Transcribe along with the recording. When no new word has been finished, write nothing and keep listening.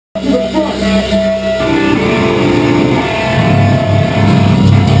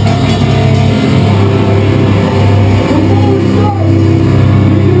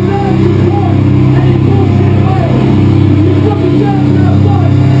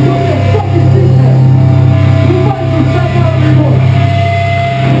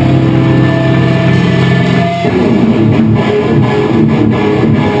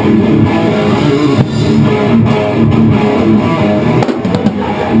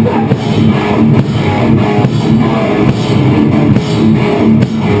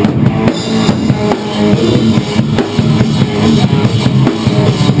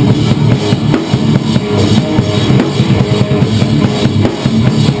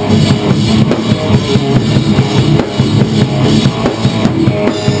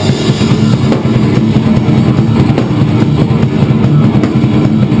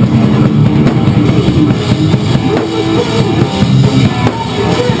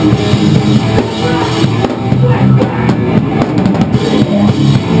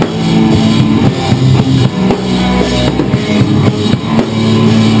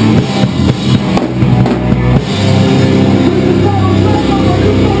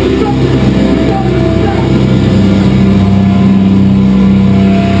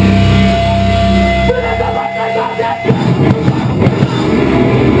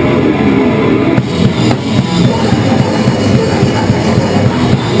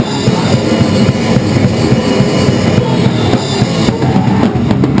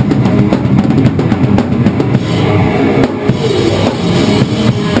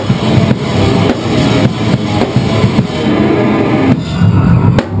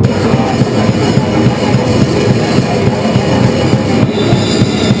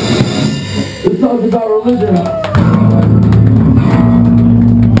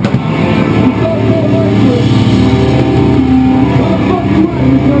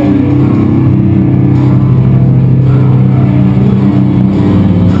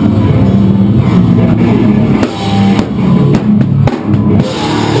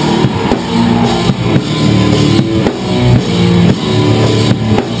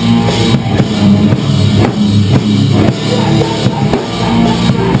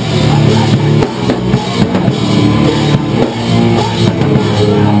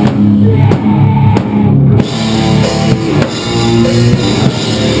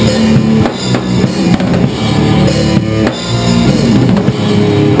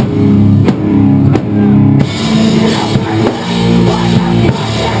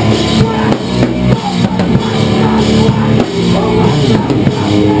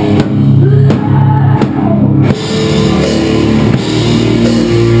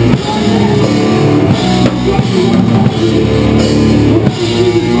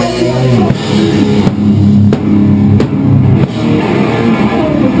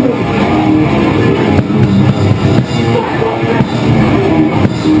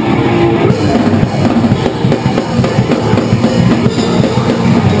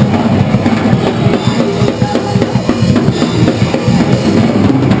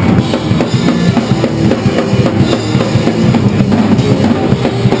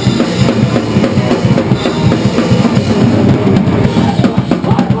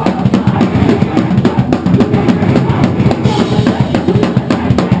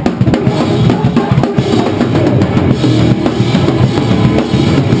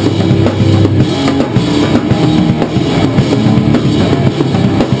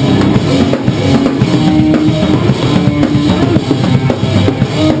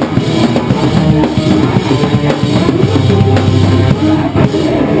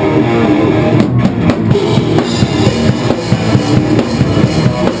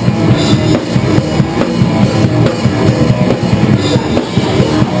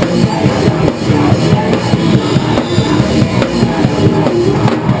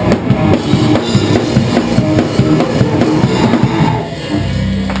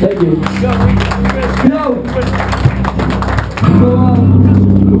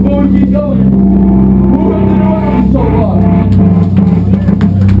before we keep going, who has been around so long?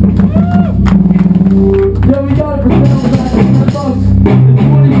 Yeah, we got it for $10 It's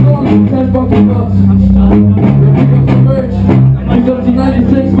 20 songs for 10 fucking bucks. We're pick up some merch. Pick up the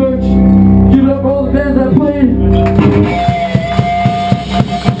 96 merch. Give it up for all the bands that played.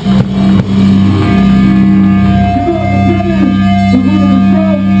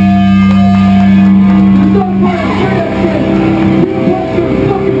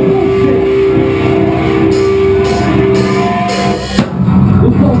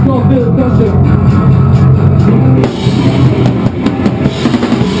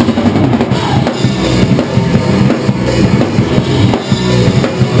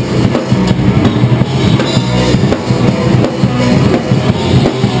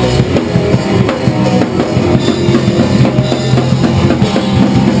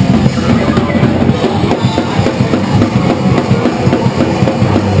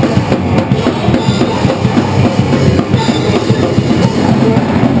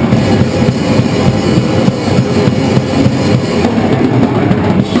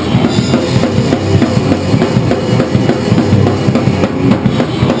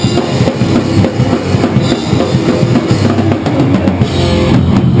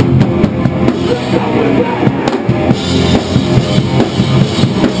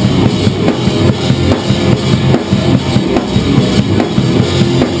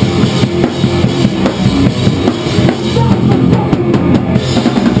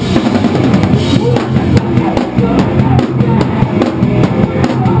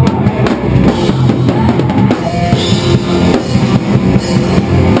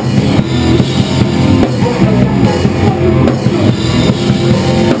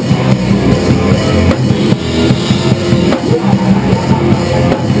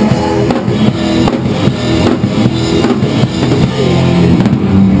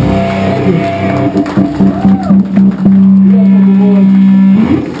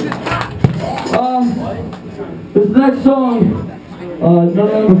 This next song, none of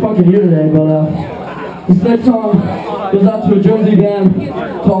them are fucking here today, but this next song goes out to a Jersey band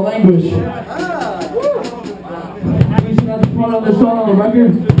called Languish. We sing at the front of this song on the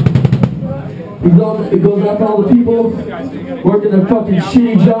record. It goes out to all the people working their fucking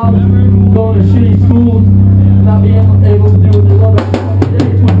shitty jobs, going to shitty schools, not being able to do what they love every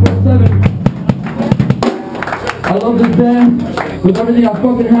day, 24/7. I love this band with everything I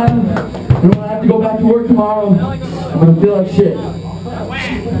fucking have. And when I have to go back to work tomorrow, I'm gonna feel like shit.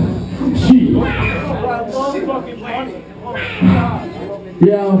 Shit.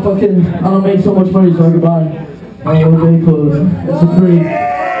 Yeah, I don't make so much money so I can buy my little baby clothes. It's a free.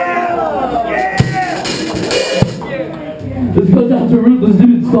 This goes out to Ruthless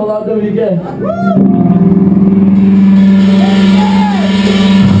Dudes called out WK.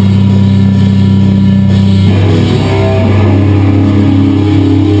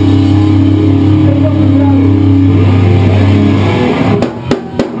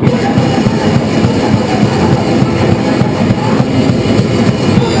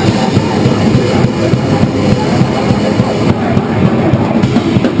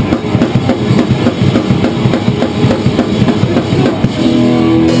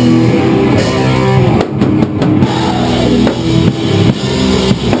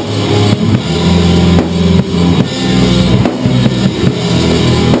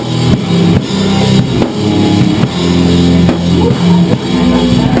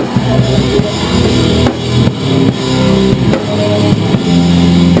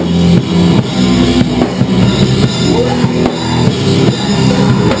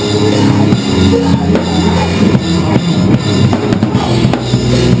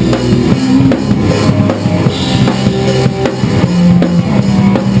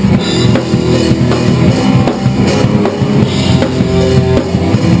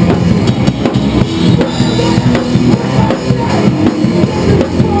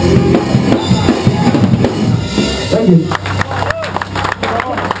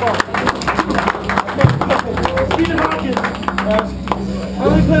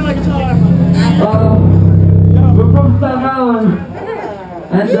 We're from Staten Island,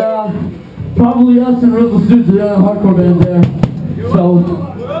 and probably us and Ruthless Dudes are the only hardcore band there. So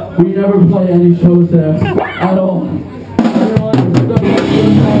we never play any shows there at all.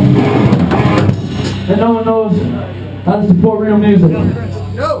 And no one knows how to support real music.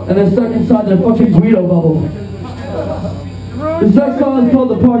 And they're stuck inside their fucking Guido bubble. This next song is called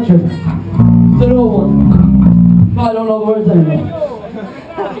Departure. It's an old one. I don't know the words anymore.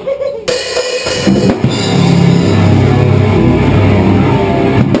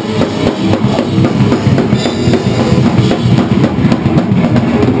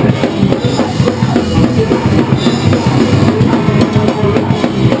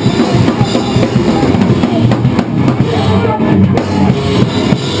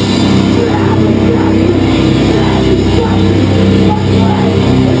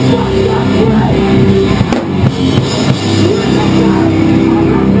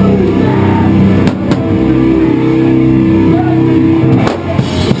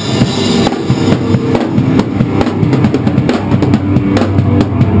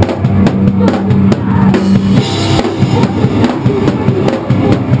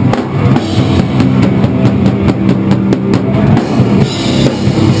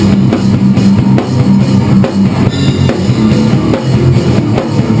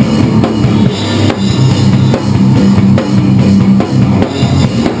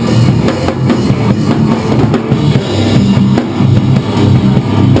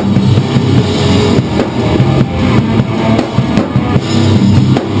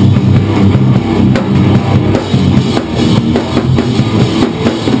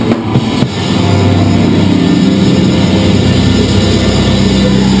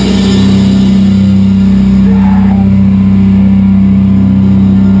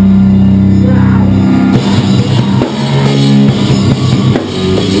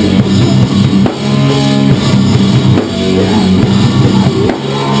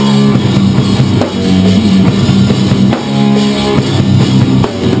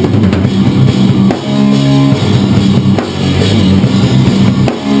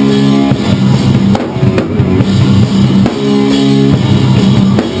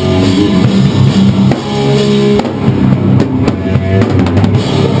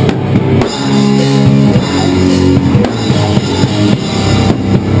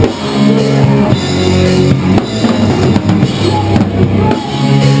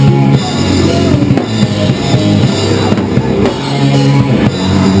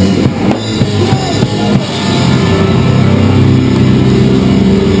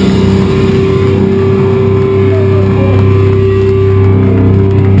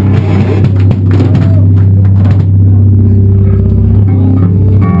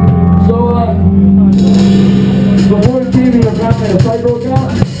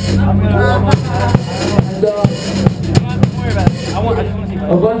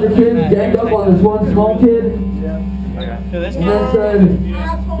 and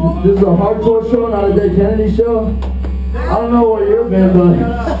this is a hardcore show, not a Dead Kennedy show. I don't know what you're band, but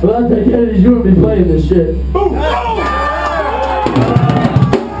without Dead Kennedys, you wouldn't be playing this shit. No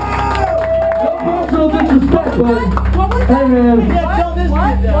personal disrespect, but hey man,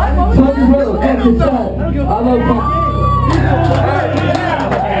 fuck your brother, fuck your side. I love fucking.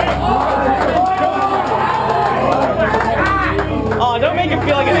 Oh, don't make it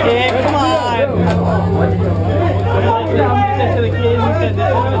feel like a game. Come on. He said to the kids, he said this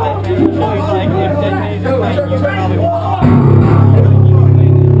was a Dead Kennedy show. He's like, if Dead Kennedy just like you, probably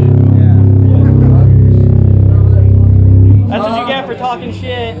That's what you get for talking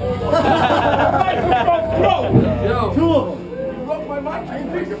shit. Yo, two of them. You broke my mic.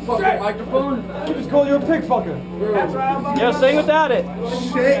 You fucking microphone. Just call you a pig fucker. Yo, sing without it.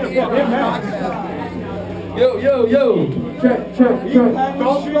 Yo. Check.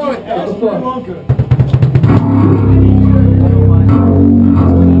 Don't throw it.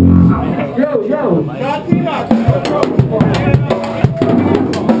 Yo.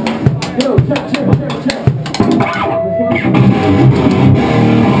 Yo, check.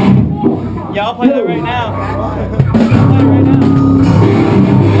 Yeah, I'll play that right now.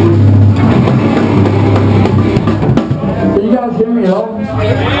 So you guys hear me, yo?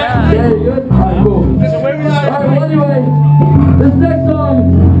 Yeah, you good? Alright, cool. Alright, well anyway, this next song,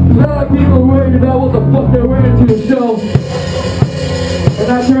 a lot of people are worried about what the fuck they're wearing to the show. And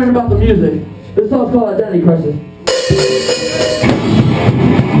not caring about the music. This song's called Identity Crisis.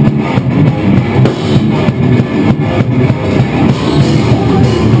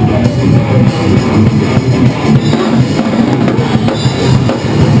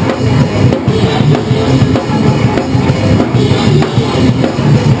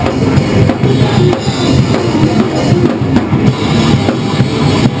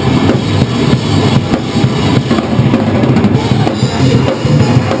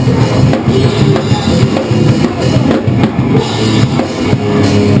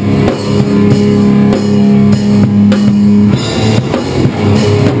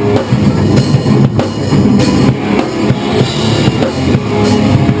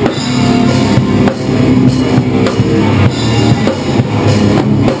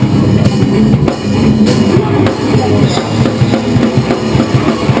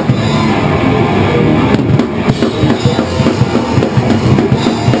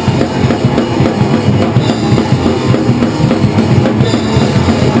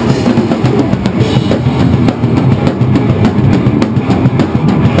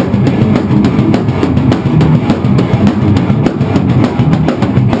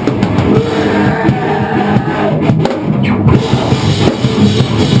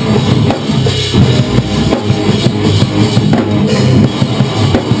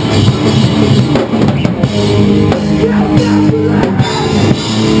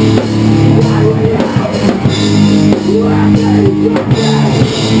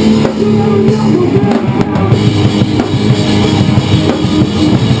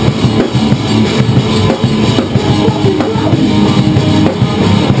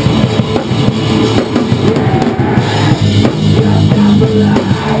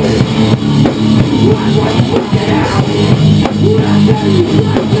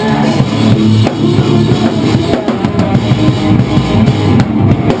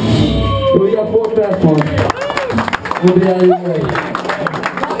 We got 4 fast ones. We'll be out of your way.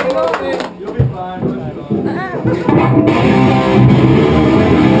 You'll be fine.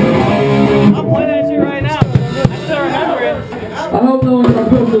 I'll play that shit right now. I still remember it. I hope no one got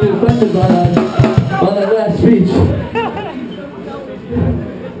personally offended by that last speech.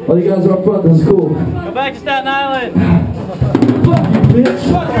 Well, you guys are up front, that's cool. Go back to Staten Island. Fuck you, bitch.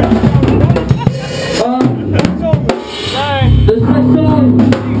 Sorry. This next song,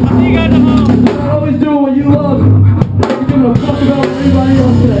 I'll see you guys at home. you're not always doing what you love. You're giving a fuck about what anybody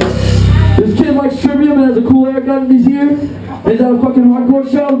else says. This kid likes trivia and has a cool haircut and he's here. And he's at a fucking hardcore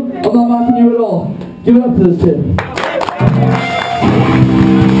show. I'm not mocking you at all. Give it up to this kid.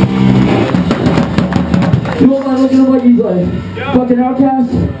 You won't mind looking at him like he's like fucking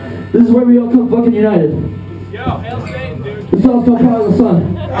outcast. This is where we all come fucking united. Yo, hail Satan, dude. This song's called Power of the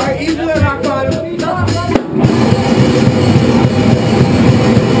Sun. Alright, easy there, Rock Bottom.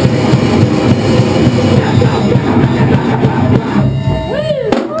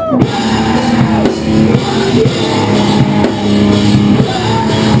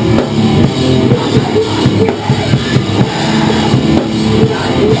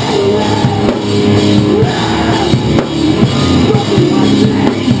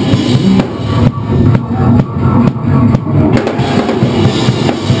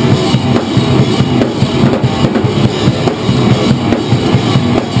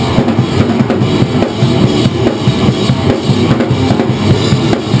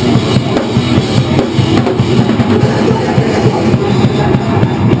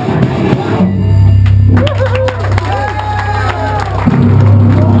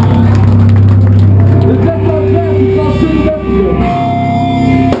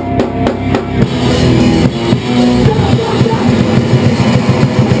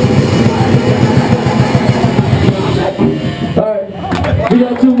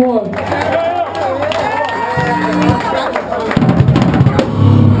 got two more. I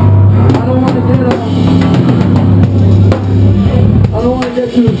don't want to get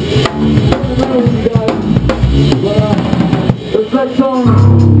too sentimental with you guys, but this next song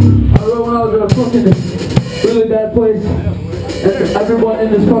I wrote when I was in a fucking really bad place, and everyone in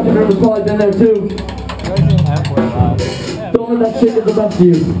this fucking room has probably been there too. Don't let that shit get the best of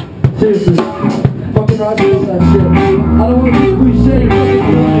you. Seriously. Fucking rock with that shit. I don't want to be cliche. You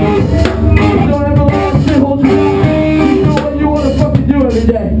don't ever let that shit hold you down. You do what you want to fucking do every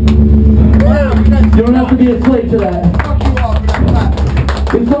day. You don't have to be a slave to that.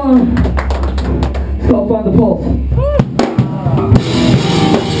 This song is called Find the Pulse.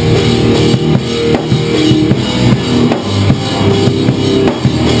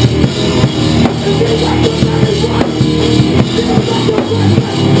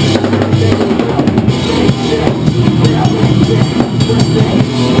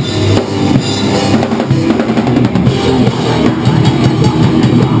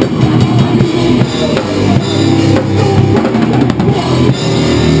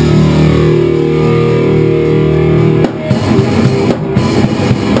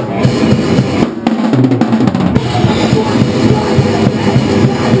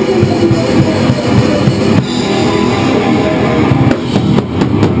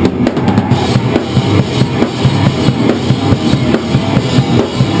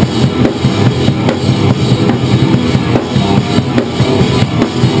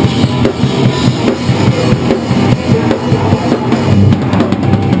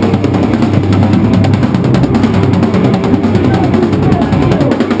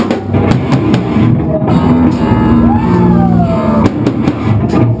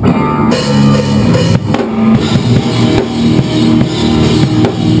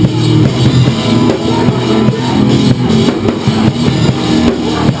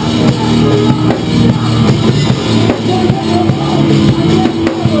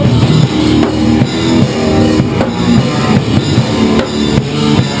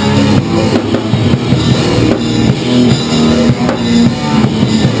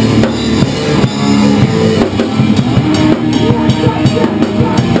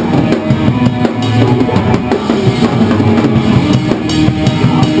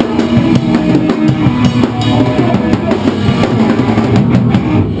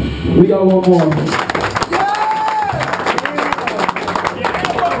 We got one more.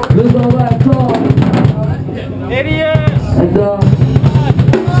 This is our last song. Idiot! And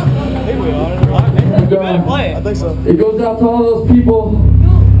Play it. I think so. it goes out to all those people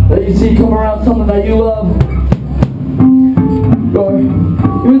that you see come around something that you love, or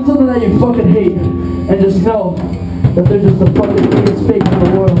even something that you fucking hate, and just know that they're just the fucking biggest fake in the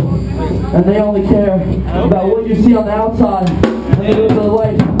world, and they only care about what you see on the outside, and they live their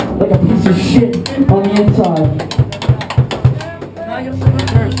life like a piece of shit on the inside.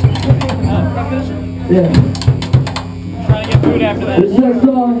 Yeah. Trying to get food after that. This next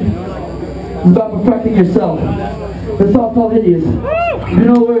song is about perfecting yourself. This song's called Hideous. If you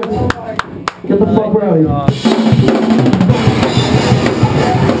know the words, get the fuck rowdy.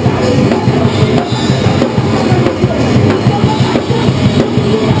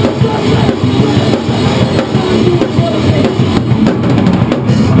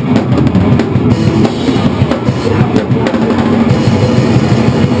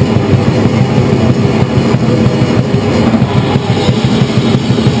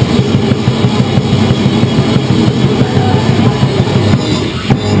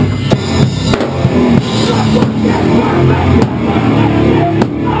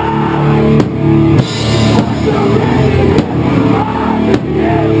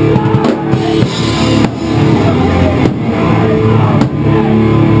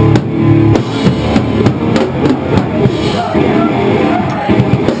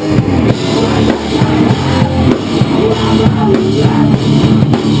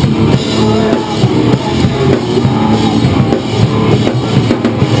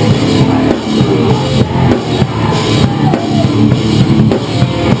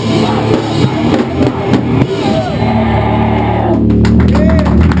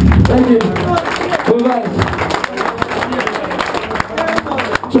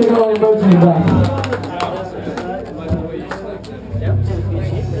 Check out all your notes in the back.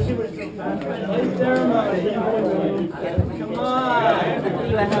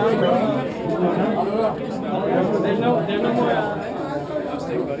 There's no more.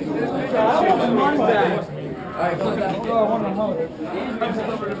 All right,